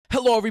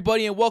Hello,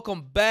 everybody, and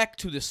welcome back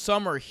to the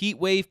Summer Heat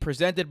Wave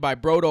presented by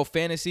Brodo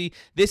Fantasy.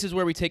 This is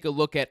where we take a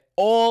look at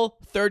all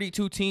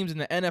 32 teams in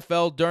the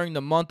NFL during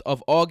the month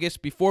of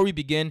August. Before we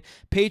begin,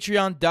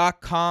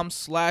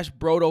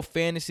 patreon.com/Brodo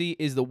Fantasy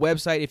is the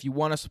website if you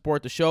want to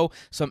support the show.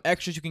 Some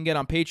extras you can get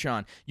on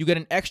Patreon. You get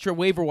an extra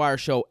waiver wire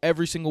show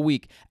every single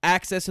week,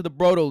 access to the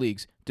Brodo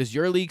Leagues. Does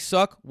your league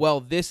suck? Well,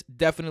 this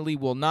definitely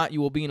will not. You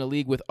will be in a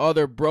league with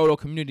other Brodo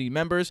community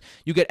members.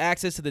 You get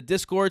access to the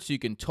Discord so you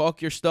can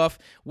talk your stuff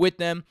with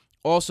them.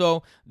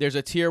 Also, there's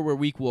a tier where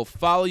we will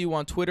follow you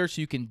on Twitter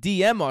so you can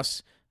DM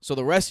us so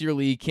the rest of your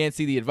league can't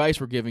see the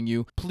advice we're giving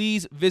you.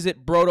 Please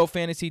visit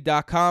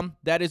BrodoFantasy.com.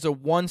 That is a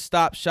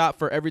one-stop shop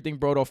for everything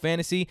Brodo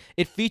Fantasy.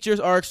 It features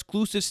our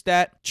exclusive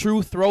stat,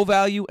 true throw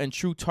value and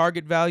true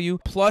target value,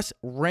 plus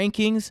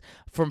rankings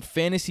from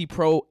Fantasy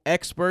Pro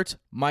experts,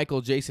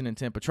 Michael, Jason, and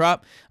Tim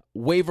Petrop.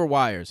 Waiver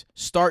wires,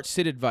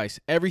 start-sit advice.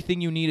 Everything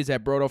you need is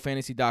at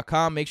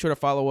BrodoFantasy.com. Make sure to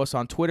follow us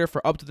on Twitter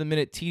for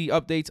up-to-the-minute TD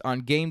updates on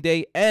game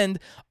day and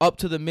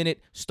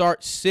up-to-the-minute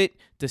start-sit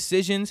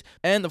decisions.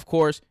 And, of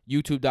course,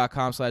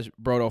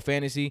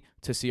 YouTube.com/BrodoFantasy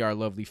to see our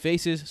lovely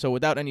faces. So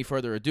without any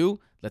further ado,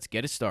 let's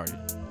get it started.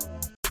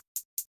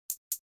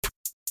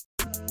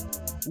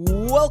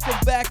 Welcome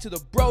back to the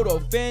Brodo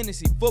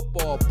Fantasy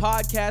Football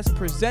Podcast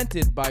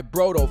presented by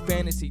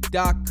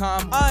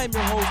BrodoFantasy.com. I'm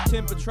your host,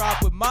 Tim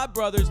Petrop, with my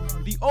brothers,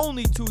 the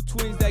only two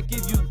twins that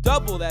give you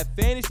double that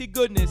fantasy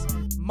goodness,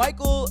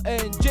 Michael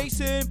and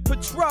Jason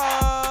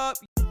Petrop.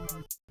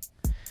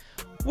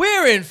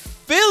 We're in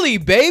Philly,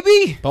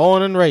 baby.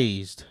 Born and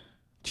raised.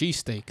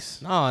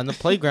 Cheesesteaks. No, in the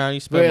playground,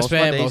 you spend most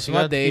of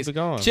my days. Keep it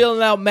going.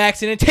 Chilling out,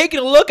 maxing, and taking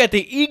a look at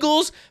the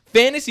Eagles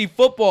Fantasy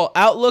Football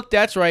Outlook.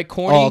 That's right,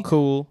 corny. All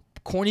cool.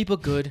 Corny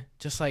but good,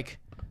 just like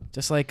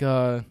us,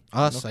 corn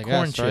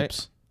guess, chips.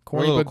 Right?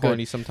 Corny We're a little but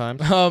corny good.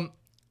 sometimes.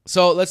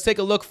 So let's take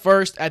a look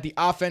first at the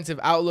offensive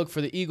outlook for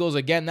the Eagles.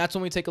 Again, that's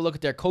when we take a look at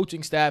their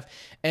coaching staff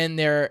and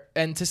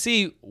to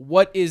see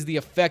what is the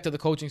effect of the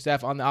coaching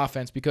staff on the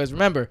offense. Because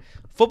remember,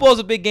 football is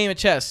a big game of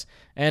chess,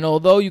 and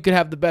although you could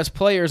have the best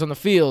players on the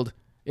field,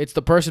 it's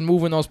the person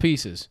moving those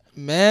pieces.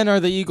 Man, are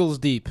the Eagles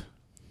deep?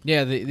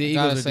 Yeah, the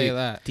Eagles are say deep.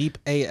 that. Deep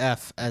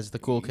AF, as the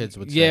cool kids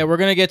would say. Yeah, we're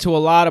going to get to a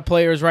lot of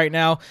players right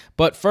now.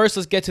 But first,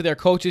 let's get to their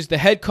coaches. The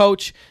head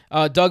coach,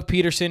 Doug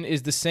Peterson,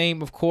 is the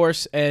same, of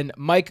course. And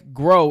Mike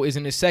Groh is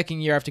in his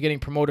second year after getting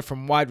promoted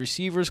from wide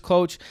receivers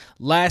coach.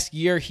 Last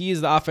year, he is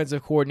the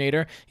offensive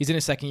coordinator. He's in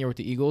his second year with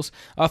the Eagles.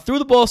 Threw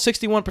the ball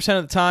 61%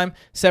 of the time,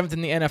 7th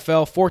in the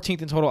NFL,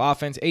 14th in total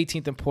offense,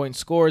 18th in point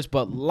scores,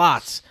 but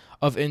lots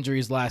of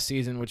injuries last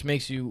season, which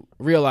makes you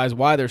realize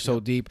why they're so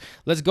deep.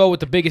 Let's go with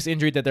the biggest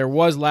injury that there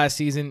was last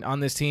season on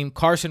this team,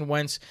 Carson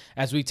Wentz,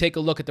 as we take a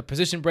look at the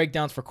position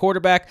breakdowns for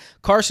quarterback.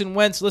 Carson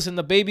Wentz, listen,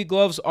 the baby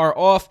gloves are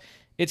off.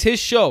 It's his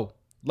show.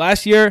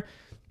 Last year,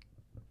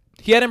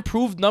 he had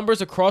improved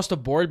numbers across the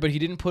board, but he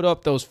didn't put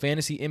up those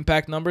fantasy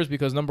impact numbers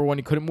because, number one,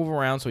 he couldn't move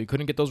around, so he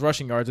couldn't get those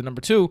rushing yards, and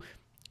number two,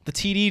 the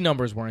TD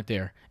numbers weren't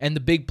there, and the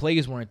big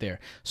plays weren't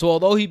there. So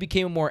although he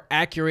became a more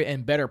accurate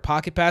and better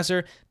pocket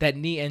passer, that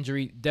knee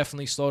injury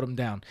definitely slowed him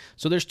down.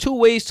 So there's two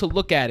ways to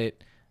look at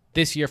it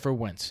this year for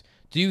Wentz.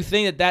 Do you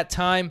think that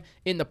time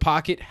in the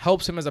pocket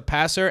helps him as a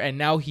passer, and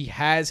now that he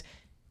has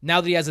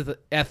the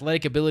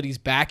athletic abilities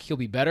back, he'll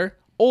be better?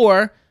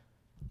 Or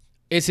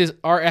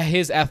are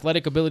his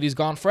athletic abilities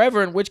gone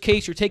forever, in which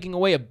case you're taking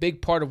away a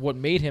big part of what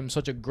made him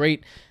such a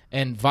great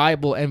and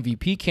viable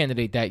MVP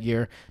candidate that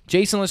year?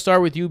 Jason, let's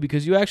start with you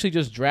because you actually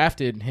just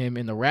drafted him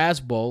in the Raz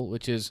Bowl,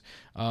 which is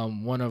a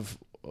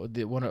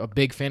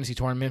big fantasy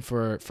tournament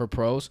for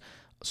pros.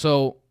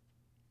 So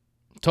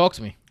talk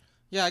to me.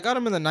 Yeah, I got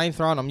him in the 9th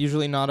round. I'm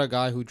usually not a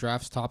guy who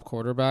drafts top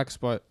quarterbacks,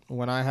 but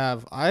when I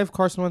have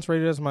Carson Wentz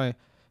rated as my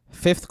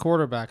 5th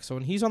quarterback. So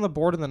when he's on the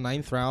board in the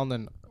 9th round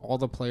and all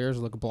the players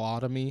look blah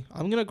to me,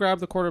 I'm going to grab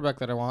the quarterback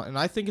that I want. And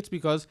I think it's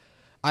because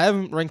I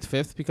haven't ranked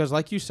 5th because,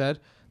 like you said,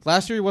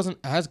 last year he wasn't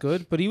as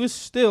good, but he was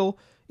still,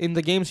 in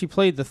the games he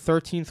played, the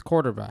 13th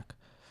quarterback.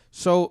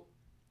 So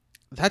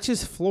that's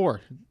his floor.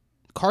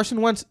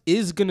 Carson Wentz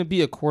is going to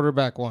be a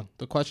quarterback one.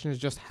 The question is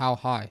just how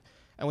high.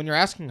 And when you're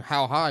asking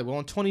how high, well,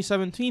 in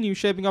 2017, he was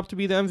shaping up to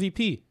be the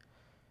MVP.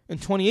 In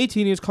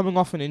 2018, he was coming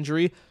off an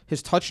injury.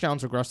 His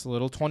touchdowns regressed a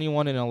little,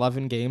 21 in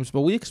 11 games,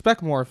 but we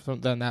expect more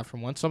than that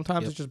from Wentz.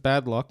 Sometimes It's just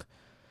bad luck.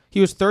 He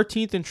was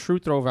 13th in true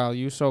throw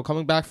value, so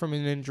coming back from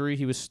an injury,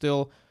 he was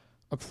still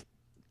a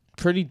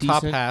pretty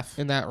decent top half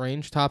in that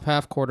range, top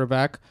half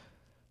quarterback.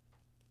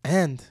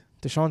 And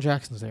Deshaun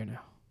Jackson's there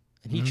now,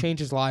 and he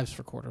changes lives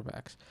for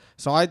quarterbacks.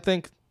 So I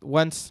think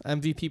Wentz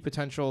MVP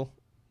potential,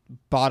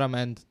 bottom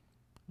end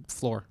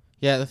floor.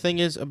 Yeah, the thing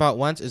is about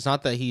Wentz is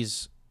not that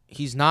he's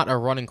not a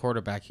running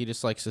quarterback. He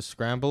just likes to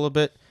scramble a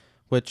bit,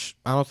 which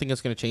I don't think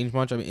it's going to change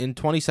much. I mean, in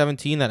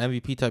 2017, that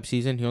MVP type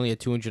season, he only had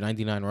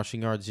 299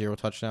 rushing yards, 0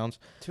 touchdowns.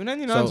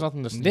 299 is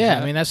nothing to sneeze Yeah,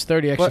 at. I mean, that's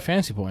 30 extra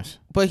fantasy points.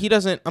 But he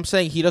doesn't, I'm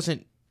saying he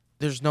doesn't,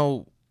 there's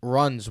no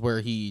runs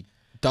where he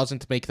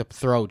doesn't make the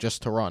throw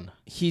just to run.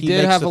 He He did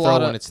makes have the a throw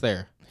lot when of it's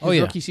there. His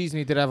yeah. rookie season,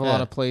 he did have a Yeah.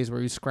 lot of plays where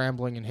he was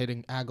scrambling and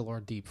hitting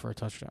Aguilar deep for a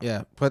touchdown.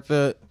 Yeah, but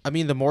the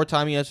more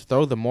time he has to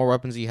throw, the more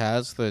weapons he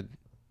has, the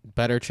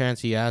better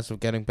chance he has of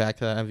getting back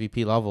to that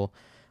MVP level.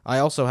 I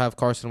also have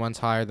Carson Wentz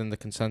higher than the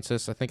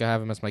consensus. I think I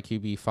have him as my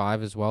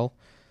QB5 as well.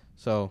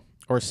 So,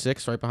 or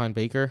 6 right behind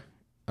Baker.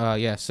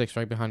 6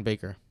 right behind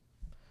Baker.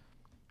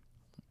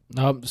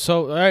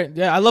 So, all right.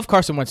 Yeah, I love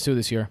Carson Wentz, too,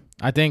 this year.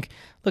 I think,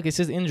 look, it's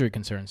his injury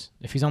concerns.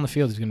 If he's on the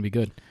field, he's going to be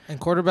good. And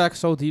quarterback's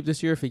so deep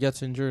this year, if he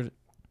gets injured,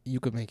 you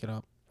could make it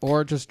up.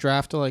 Or just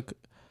draft like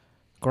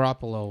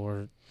Garoppolo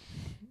or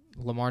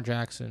Lamar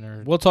Jackson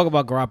or We'll talk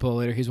about Garoppolo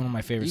later. He's one of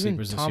my favorite even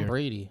sleepers this Tom year.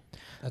 Brady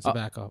as a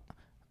backup.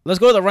 Let's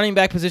go to the running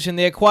back position.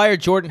 They acquired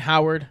Jordan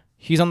Howard.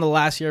 He's on the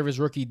last year of his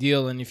rookie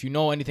deal, and if you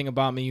know anything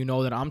about me, you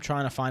know that I'm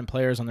trying to find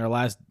players on their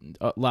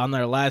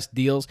last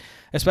deals,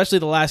 especially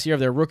the last year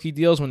of their rookie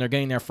deals when they're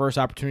getting their first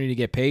opportunity to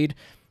get paid.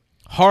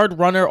 Hard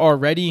runner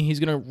already. He's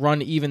going to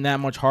run even that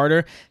much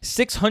harder.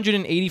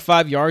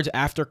 685 yards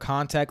after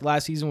contact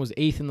last season, was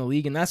 8th in the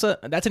league, and that's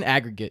an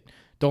aggregate.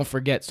 Don't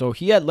forget. So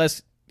he had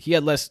less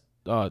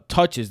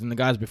touches than the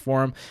guys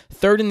before him.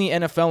 3rd in the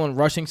NFL in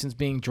rushing since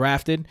being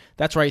drafted.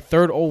 That's right,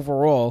 3rd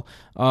overall.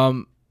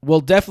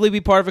 Will definitely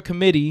be part of a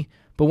committee,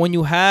 but when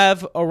you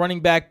have a running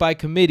back by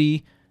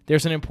committee,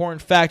 there's an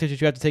important factor that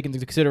you have to take into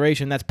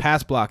consideration. That's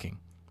pass blocking.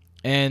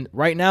 And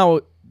right now,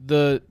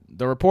 the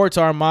reports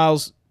are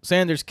Miles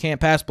Sanders can't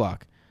pass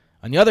block.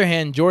 On the other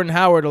hand, Jordan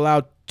Howard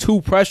allowed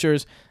 2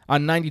 pressures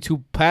on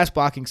 92 pass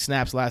blocking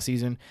snaps last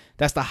season.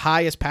 That's the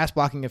highest pass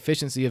blocking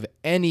efficiency of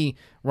any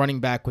running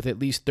back with at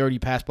least 30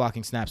 pass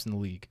blocking snaps in the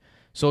league.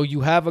 So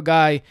you have a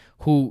guy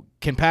who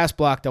can pass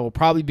block that will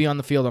probably be on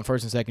the field on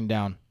 1st and 2nd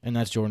down, and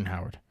that's Jordan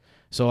Howard.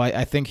 So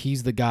I think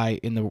he's the guy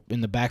in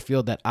the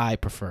backfield that I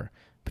prefer.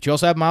 But you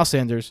also have Miles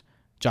Sanders,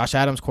 Josh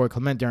Adams, Corey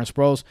Clement, Darren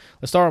Sproles.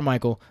 Let's start with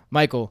Michael.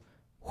 Michael,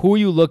 who are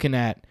you looking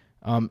at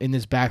in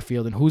this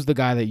backfield, and who's the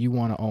guy that you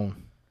want to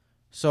own?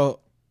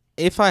 So,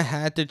 if I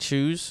had to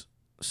choose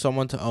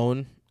someone to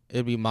own,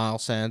 it'd be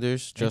Miles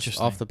Sanders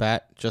just off the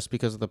bat, just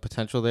because of the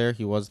potential there.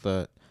 He was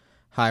the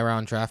high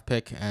round draft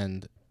pick,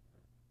 and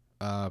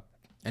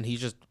he's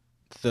just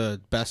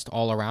the best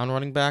all around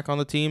running back on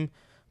the team.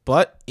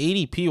 But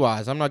ADP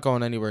wise, I'm not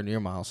going anywhere near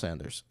Miles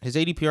Sanders. His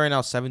ADP right now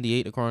is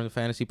 78 according to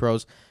Fantasy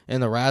Pros. In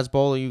the Raz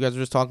Bowl that you guys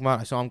were just talking about,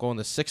 I saw him going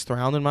the 6th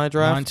round in my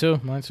draft.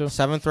 Mine too.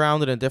 7th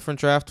round in a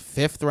different draft.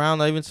 5th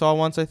round I even saw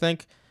once, I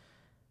think.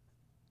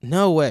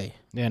 No way.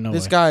 Yeah, no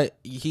This way. guy,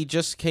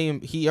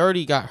 he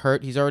already got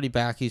hurt. He's already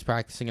back. He's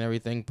practicing and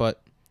everything,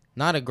 but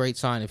not a great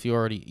sign if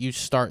you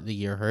start the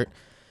year hurt.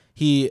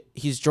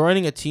 He's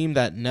joining a team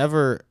that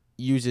never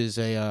uses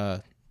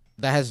that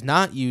has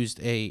not used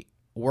a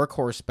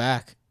workhorse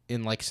back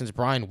in since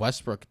Brian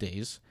Westbrook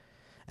days.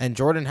 And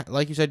Jordan,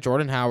 like you said,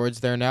 Jordan Howard's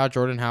there now.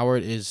 Jordan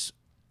Howard is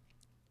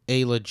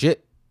a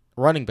legit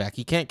running back.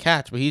 He can't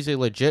catch, but he's a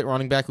legit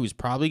running back who's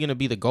probably going to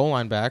be the goal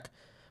line back,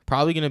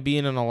 probably going to be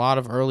in a lot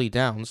of early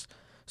downs.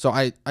 So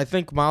I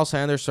think Miles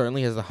Sanders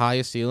certainly has the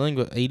highest ceiling,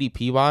 but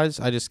ADP-wise,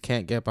 I just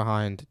can't get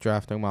behind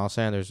drafting Miles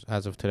Sanders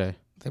as of today.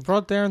 They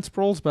brought Darren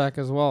Sproles back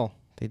as well.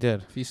 They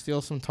did. If he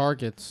steals some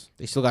targets.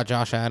 They still got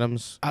Josh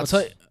Adams.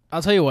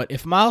 I'll tell you what.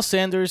 If Miles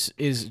Sanders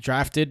is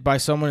drafted by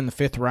someone in the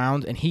 5th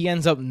round and he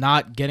ends up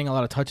not getting a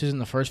lot of touches in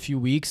the first few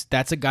weeks,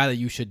 that's a guy that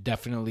you should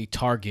definitely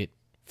target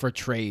for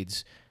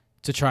trades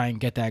to try and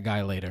get that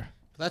guy later.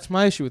 That's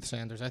my issue with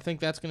Sanders. I think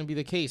that's going to be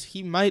the case.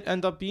 He might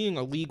end up being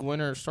a league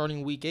winner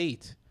starting week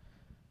 8.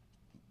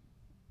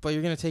 But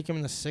you're going to take him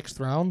in the 6th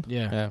round?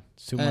 Yeah.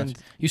 It's too And much.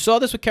 You saw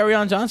this with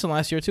Kerryon Johnson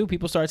last year too.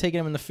 People started taking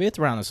him in the 5th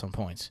round at some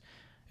points.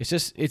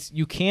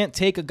 You can't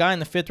take a guy in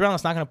the 5th round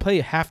that's not going to play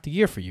half the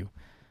year for you.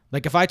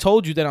 Like if I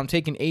told you that I'm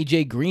taking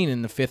AJ Green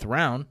in the 5th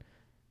round,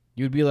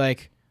 you'd be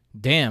like,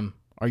 "Damn,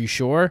 are you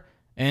sure?"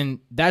 And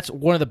that's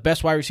one of the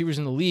best wide receivers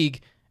in the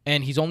league,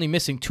 and he's only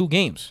missing 2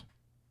 games.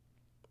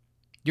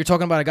 You're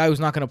talking about a guy who's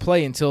not going to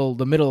play until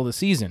the middle of the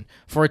season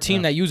for a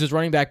team that uses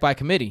running back by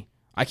committee.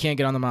 I can't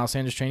get on the Miles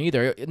Sanders train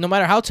either, no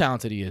matter how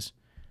talented he is.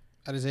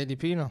 at his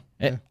ADP, no.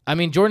 Yeah. I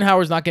mean, Jordan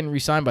Howard's not getting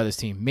re-signed by this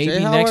team. Maybe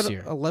Jay next Howard,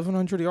 year.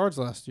 1,100 yards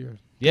last year.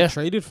 Yeah. They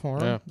traded for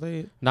him.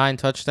 Yeah. 9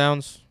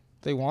 touchdowns.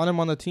 They want him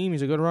on the team.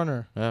 He's a good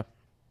runner. Yeah.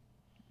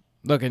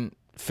 Look, in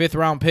 5th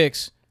round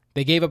picks,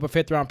 they gave up a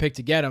 5th round pick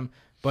to get him,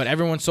 but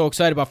everyone's so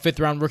excited about 5th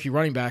round rookie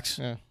running backs.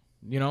 Yeah.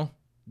 You know,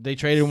 they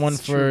traded one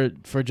It's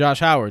for Josh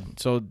Howard.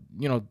 So,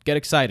 get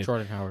excited.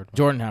 Jordan Howard.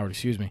 Jordan Howard,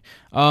 excuse me.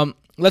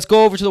 Let's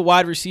go over to the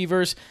wide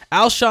receivers.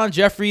 Alshon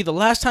Jeffrey, the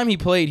last time he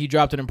played, he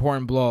dropped an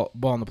important ball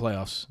in the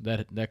playoffs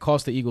that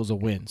cost the Eagles a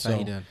win. So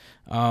he did.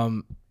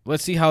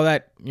 let's see how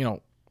that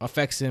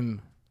affects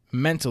him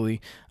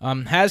mentally.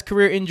 Has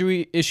career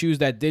injury issues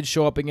that did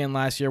show up again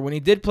last year. When he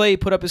did play, he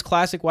put up his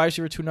classic wide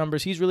receiver 2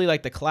 numbers. He's really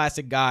like the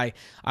classic guy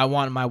I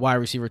want in my wide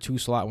receiver 2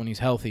 slot when he's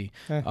healthy.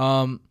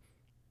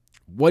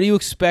 What do you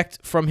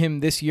expect from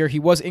him this year? He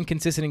was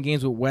inconsistent in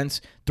games with Wentz.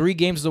 3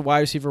 games as a wide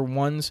receiver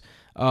 1s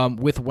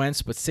with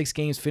Wentz, but 6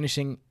 games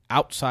finishing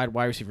outside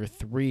wide receiver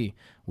 3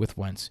 with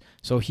Wentz.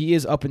 So he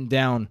is up and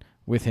down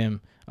with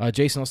him.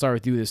 Jason, I'll start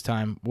with you this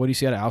time. What do you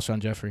see out of Alshon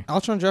Jeffrey?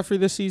 Alshon Jeffrey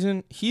this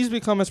season, he's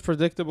become as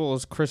predictable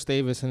as Chris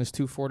Davis and his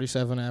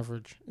 247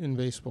 average in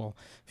baseball.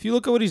 If you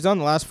look at what he's done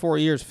the last 4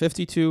 years,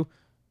 52,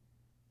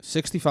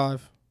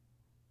 65.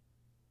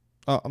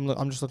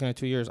 I'm just looking at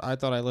 2 years. I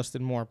thought I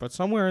listed more, but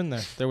somewhere in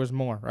there was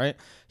more, right?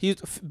 He's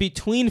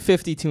between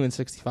 52 and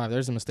 65.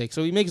 There's a mistake.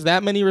 So he makes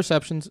that many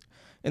receptions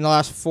in the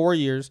last 4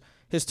 years.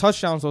 His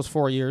touchdowns those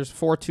 4 years,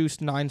 4, 2,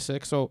 9,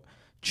 6. So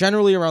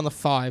generally around the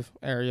 5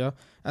 area.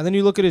 And then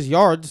you look at his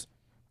yards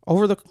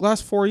over the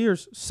last 4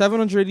 years,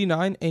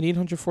 789 and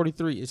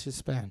 843 is his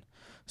span.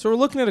 So we're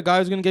looking at a guy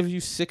who's going to give you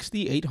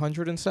 60,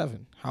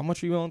 807. How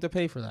much are you willing to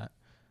pay for that?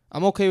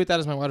 I'm okay with that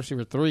as my wide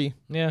receiver 3.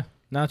 Yeah,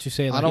 now that you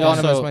say it like I don't that. want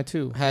him also as my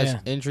 2. Has Yeah.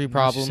 injury Now that you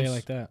problems. say it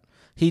like that.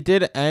 He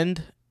did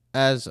end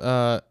as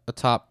a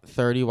top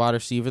 30 wide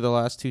receiver the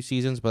last 2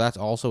 seasons, but that's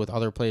also with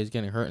other players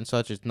getting hurt and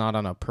such. It's not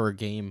on a per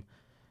game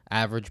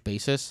average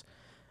basis.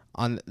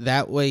 On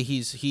that way, he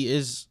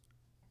is.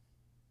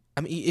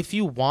 I mean, if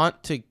you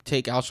want to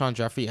take Alshon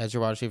Jeffrey as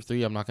your wide receiver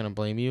 3, I'm not going to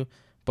blame you.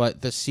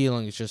 But the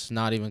ceiling is just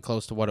not even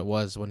close to what it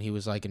was when he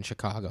was like in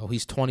Chicago.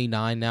 He's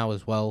 29 now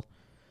as well.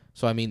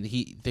 So, I mean,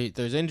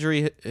 there's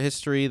injury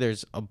history.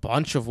 There's a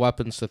bunch of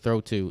weapons to throw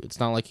to. It's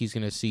not like he's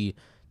going to see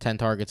 10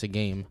 targets a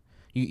game.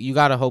 You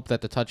got to hope that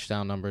the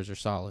touchdown numbers are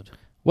solid.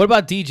 What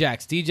about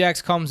Djax?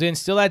 Djax comes in,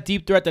 still that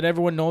deep threat that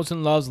everyone knows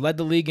and loves, led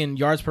the league in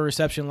yards per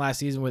reception last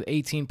season with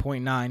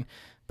 18.9.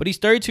 But he's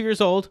 32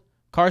 years old.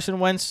 Carson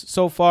Wentz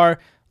so far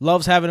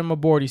loves having him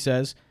aboard, he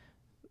says.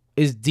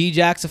 Is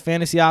Djax a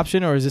fantasy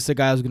option, or is this a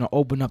guy who's going to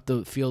open up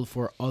the field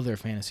for other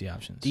fantasy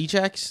options?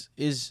 Djax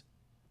is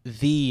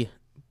the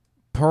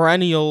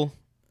perennial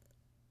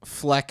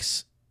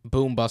flex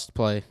boom bust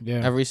play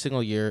every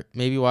single year.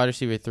 Maybe wide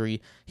receiver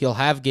 3. He'll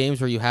have games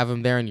where you have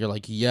him there and you're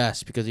like,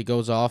 yes, because he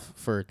goes off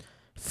for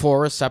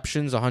 4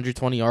 receptions,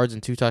 120 yards,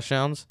 and 2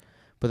 touchdowns.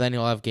 But then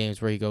he'll have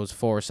games where he goes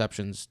 4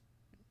 receptions,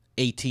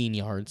 18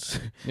 yards,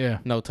 Yeah.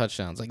 no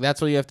touchdowns. Like,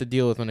 that's what you have to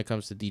deal with when it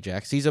comes to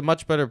Djax. He's a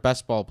much better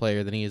best ball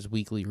player than he is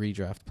weekly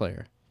redraft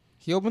player.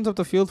 He opens up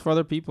the field for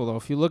other people, though.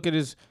 If you look at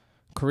his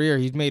career,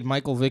 he's made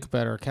Michael Vick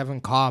better,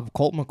 Kevin Cobb,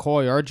 Colt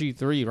McCoy,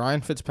 RG3,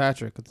 Ryan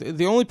Fitzpatrick.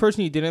 The only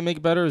person he didn't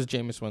make better is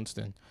Jameis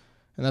Winston.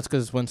 And that's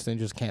because Winston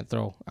just can't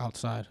throw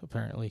outside,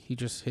 apparently. He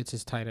just hits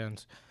his tight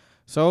ends.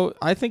 So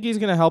I think he's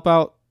going to help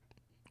out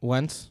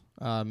Wentz,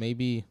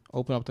 maybe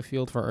open up the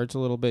field for Ertz a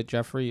little bit.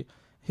 Jeffrey,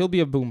 he'll be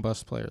a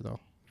boom-bust player, though.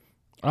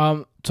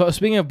 So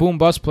speaking of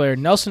boom-bust player,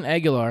 Nelson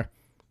Aguilar,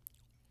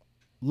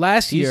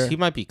 last year... He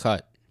might be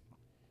cut.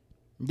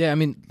 Yeah, I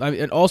mean,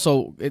 and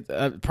also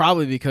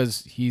probably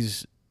because he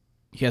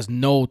has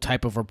no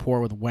type of rapport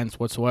with Wentz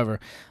whatsoever.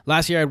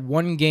 Last year, I had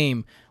 1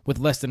 game with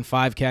less than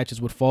 5 catches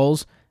with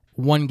Foles,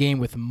 1 game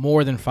with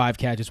more than 5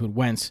 catches with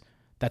Wentz.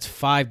 That's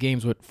 5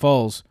 games with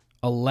Foles,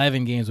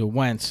 11 games with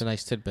Wentz. It's a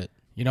nice tidbit.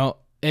 You know,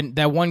 and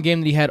that 1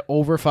 game that he had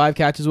over 5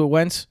 catches with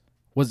Wentz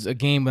was a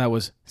game that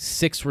was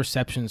 6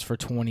 receptions for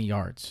 20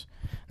 yards.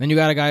 Then you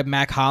got a guy,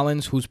 Mac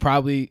Hollins, who's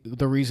probably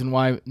the reason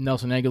why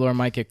Nelson Aguilar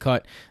might get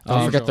cut.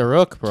 Don't forget the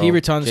Rook, bro. He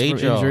returns for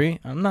J-Joe. injury.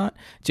 I'm not.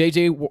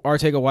 J.J.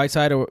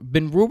 Arcega-Whiteside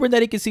been rumored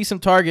that he could see some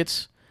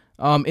targets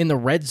in the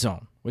red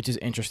zone, which is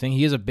interesting.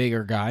 He is a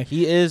bigger guy.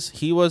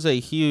 He was a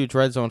huge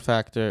red zone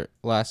factor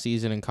last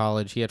season in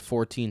college. He had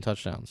 14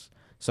 touchdowns.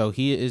 So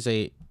he is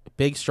a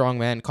big, strong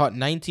man. Caught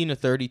 19 to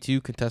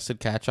 32 contested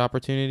catch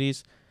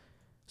opportunities.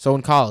 So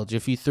in college,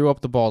 if you threw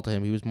up the ball to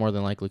him, he was more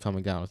than likely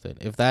coming down with it.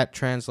 If that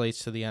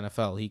translates to the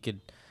NFL, he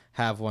could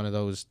have one of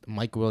those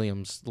Mike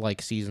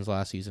Williams-like seasons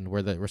last season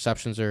where the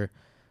receptions are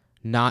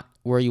not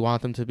where you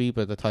want them to be,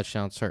 but the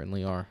touchdowns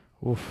certainly are.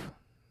 Oof.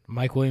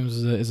 Mike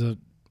Williams is a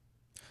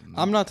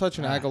I'm not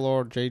touching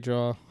Aguilar,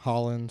 J-Jaw,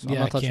 Hollins. I'm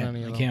not touching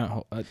any of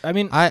them. I can't. I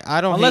mean,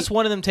 I don't unless hate,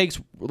 one of them takes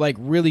like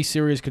really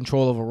serious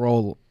control of a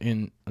role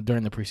during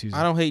the preseason.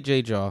 I don't hate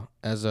J-Jaw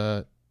as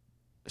a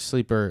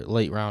sleeper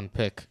late round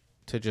pick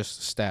to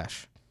just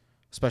stash,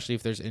 especially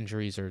if there's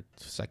injuries or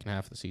second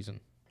half of the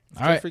season.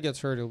 If All right. Jeffrey gets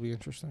hurt, it'll be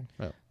interesting.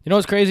 You know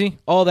what's crazy?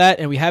 All that,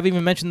 and we haven't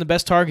even mentioned the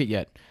best target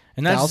yet,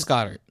 and Dallas that's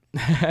Goedert.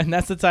 and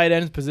that's the tight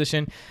end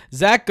position.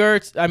 Zach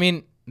Ertz. I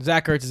mean,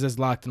 Zach Ertz is as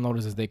locked and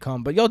loaded as they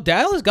come. But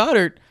Dallas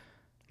Goedert.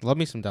 Love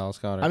me some Dallas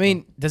Goedert. I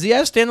mean, does he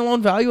have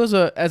standalone value as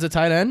a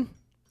tight end?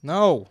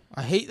 No.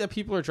 I hate that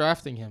people are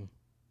drafting him.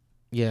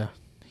 yeah.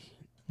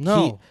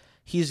 No.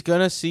 He's going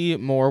to see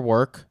more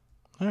work,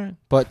 All right.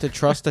 but to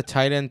trust a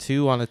tight end,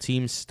 too, on a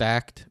team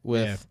stacked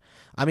with... Yeah.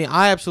 I mean,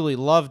 I absolutely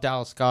love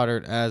Dallas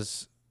Goedert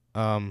as...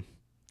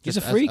 He's just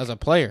a freak. as a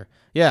player.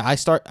 Yeah, I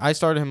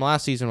started him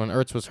last season when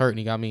Ertz was hurt,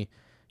 and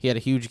he had a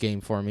huge game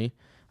for me.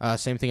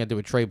 Same thing I did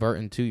with Trey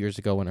Burton 2 years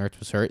ago when Ertz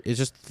was hurt. It's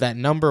just that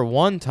number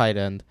 1 tight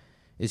end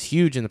is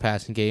huge in the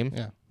passing game.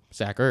 Yeah.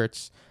 Zach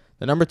Ertz.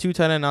 The number 2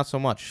 tight end, not so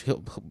much.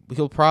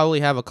 He'll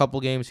probably have a couple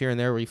games here and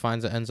there where he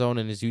finds the end zone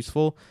and is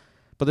useful,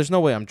 but there's no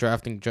way I'm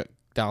drafting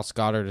Dallas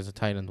Goedert as a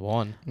tight end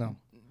 1. No.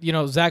 You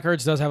know, Zach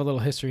Ertz does have a little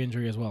history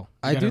injury as well.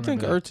 I do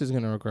think Ertz is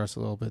going to regress a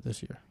little bit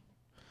this year.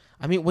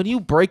 I mean, when you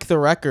break the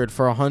record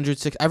for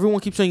 106, everyone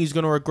keeps saying he's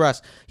going to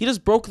regress. He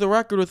just broke the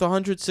record with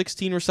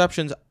 116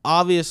 receptions.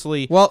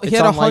 Obviously, Well, it's he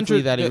had unlikely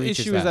 100. that he The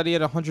reaches issue is that he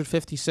had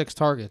 156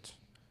 targets.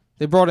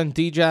 They brought in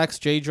Djax,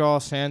 J-Jaw,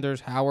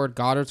 Sanders, Howard.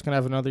 Goddard's going to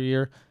have another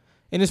year.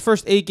 In his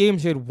first 8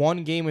 games, he had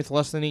 1 game with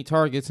less than 8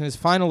 targets. In his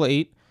final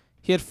 8,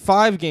 he had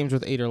 5 games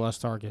with 8 or less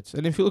targets.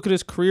 And if you look at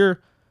his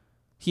career,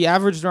 he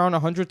averaged around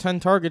 110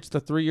 targets the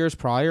 3 years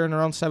prior and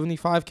around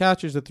 75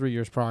 catches the 3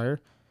 years prior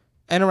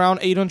and around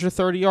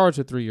 830 yards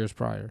the 3 years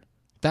prior.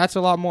 That's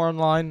a lot more in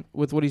line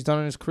with what he's done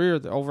in his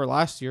career over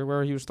last year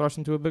where he was thrust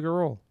into a bigger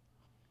role.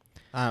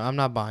 I'm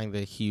not buying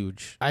the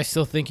huge I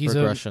still think he's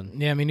regression.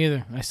 Yeah, me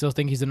neither. I still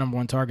think he's the number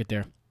 1 target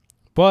there.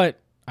 But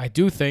I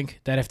do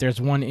think that if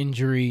there's one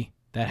injury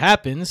that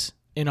happens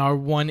in our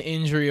one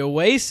injury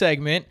away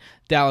segment,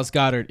 Dallas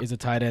Goedert is a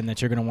tight end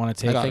that you're going to want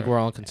to take. I think we're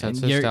all in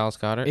consensus. Dallas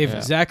Goedert.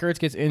 If Zach Ertz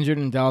gets injured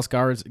and Dallas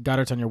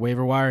Goedert's on your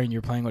waiver wire and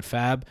you're playing with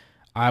Fab,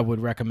 I would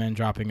recommend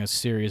dropping a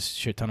serious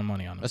shit ton of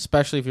money on him.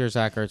 Especially if you're a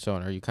Zach Ertz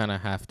owner, you kind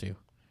of have to.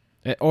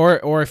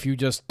 Or if you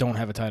just don't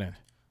have a tight end,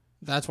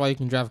 That's why you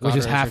can draft Goddard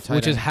which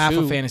is half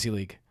too. a fantasy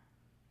league.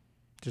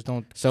 Just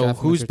don't. So draft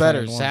him who's as your tight better,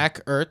 end one.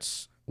 Zach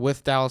Ertz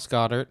with Dallas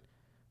Goedert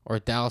or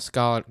Dallas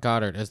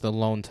Goedert as the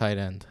lone tight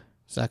end?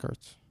 Zach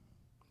Ertz.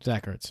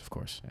 Zach Ertz, of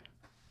course.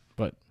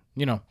 But,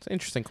 you know, It's an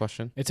interesting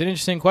question. it's an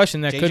interesting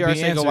question that could J.J.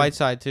 be answered.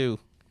 Whiteside too.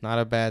 Not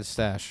a bad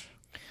stash.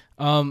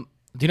 Do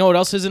you know what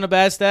else isn't a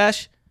bad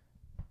stash?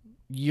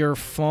 Your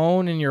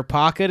phone in your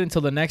pocket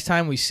until the next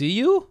time we see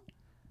you?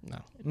 No.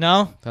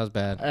 No? That was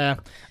bad.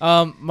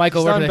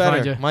 Michael, He's where done can they find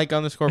better. you? Mike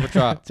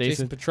 _Petrop.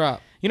 Jason Petrop.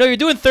 You know, you're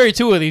doing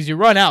 32 of these. You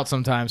run out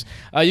sometimes.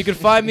 You can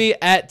find me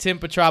at Tim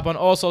Petrop on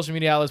all social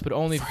media outlets, but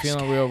only if you're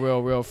feeling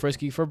real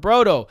frisky. For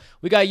Brodo,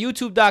 we got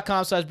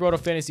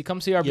youtube.com/BrodoFantasy. Come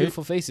see our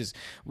beautiful faces.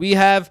 We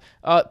have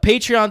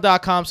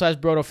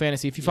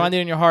patreon.com/BrodoFantasy. If you find it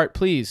in your heart,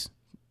 please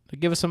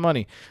give us some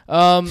money.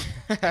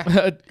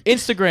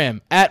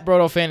 Instagram at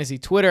BrodoFantasy.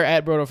 Twitter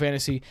at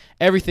BrodoFantasy.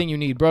 Everything you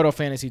need,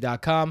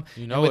 BrodoFantasy.com.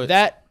 You know and with it.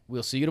 that,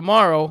 we'll see you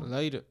tomorrow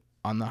Later.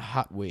 on the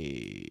Hot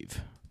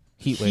Wave.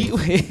 Heat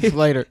wave.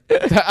 Later.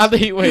 On the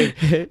Heat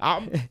Wave.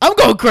 I'm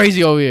going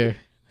crazy over here.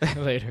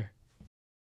 Later.